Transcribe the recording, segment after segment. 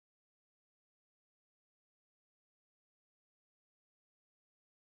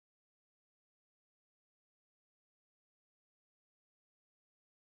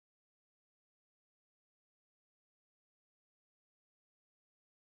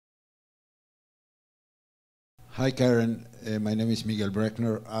Hi, Karen. My name is Miguel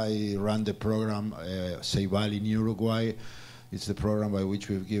Brechner. I run the program Ceibal in Uruguay. It's the program by which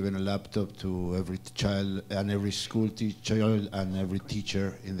we've given a laptop to every child and every school teacher and every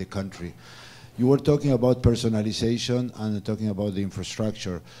teacher in the country. You were talking about personalization and talking about the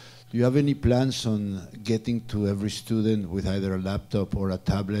infrastructure. Do you have any plans on getting to every student with either a laptop or a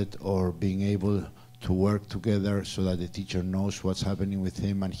tablet, or being able to work together so that the teacher knows what's happening with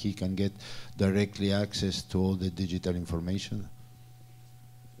him and he can get directly access to all the digital information?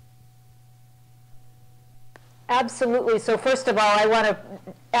 Absolutely. So first of all, I want to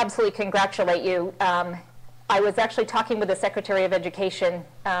absolutely congratulate you. I was actually talking with the Secretary of Education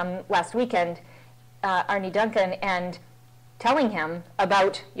last weekend, Arnie Duncan, and telling him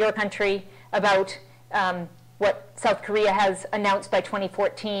about your country, about what South Korea has announced by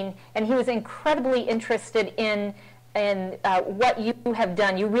 2014, and he was incredibly interested in what you have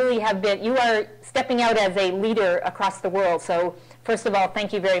done. You really have been, you are stepping out as a leader across the world. So first of all,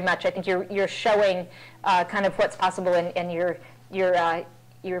 thank you very much. I think you're showing kind of what's possible, and you're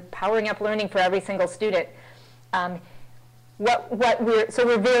powering up learning for every single student. So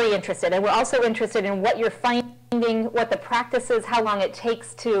we're very interested, and we're also interested in what you're finding, what the practice is, how long it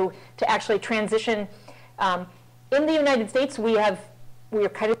takes to actually transition. In the United States, we're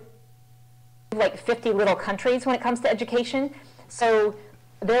kind of like 50 little countries when it comes to education. So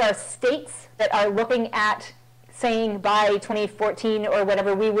there are states that are looking at saying by 2014 or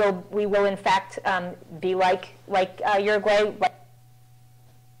whatever, we will in fact be like Uruguay,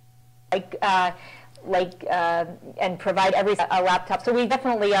 and provide a laptop. So we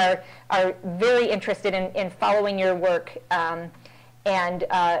definitely are very interested in following your work, and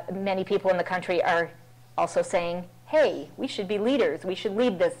many people in the country are also saying, hey, we should be leaders. We should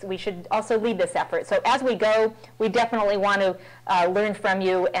lead this. We should also lead this effort. So as we go, we definitely want to learn from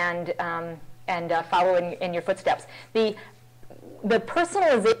you and follow in your footsteps. The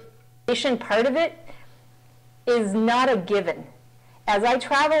personalization part of it is not a given. As I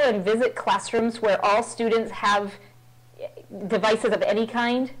travel and visit classrooms where all students have devices of any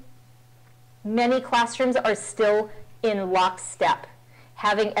kind, many classrooms are still in lockstep,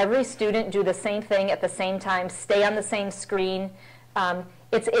 having every student do the same thing at the same time, stay on the same screen.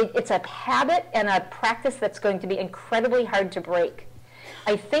 It's a habit and a practice that's going to be incredibly hard to break.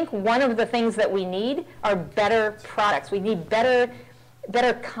 I think one of the things that we need are better products. We need better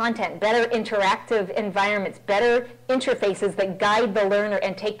content, better interactive environments, better interfaces that guide the learner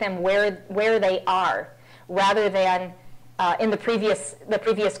and take them where they are, rather than in the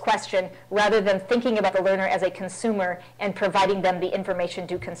previous question, rather than thinking about the learner as a consumer and providing them the information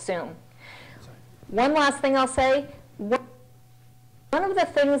to consume. One last thing I'll say, one of the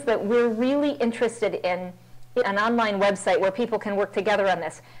things that we're really interested in an online website where people can work together on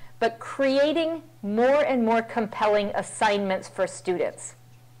this, but creating more and more compelling assignments for students.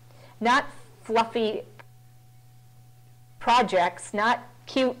 Not fluffy projects, not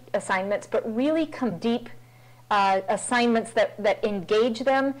cute assignments, but really deep assignments that engage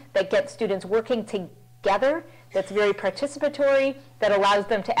them, that get students working together, that's very participatory, that allows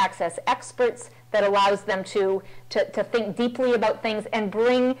them to access experts, that allows them to think deeply about things and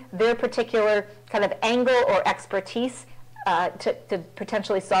bring their particular kind of angle or expertise to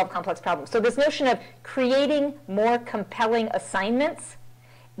potentially solve complex problems. So this notion of creating more compelling assignments,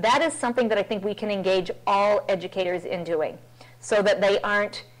 that is something that I think we can engage all educators in doing, so that they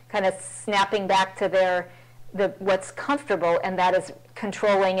aren't kind of snapping back to what's comfortable, and that is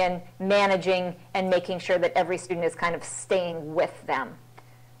controlling and managing and making sure that every student is kind of staying with them.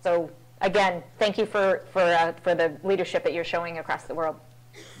 So again, thank you for the leadership that you're showing across the world.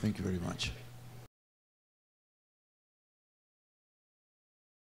 Thank you very much.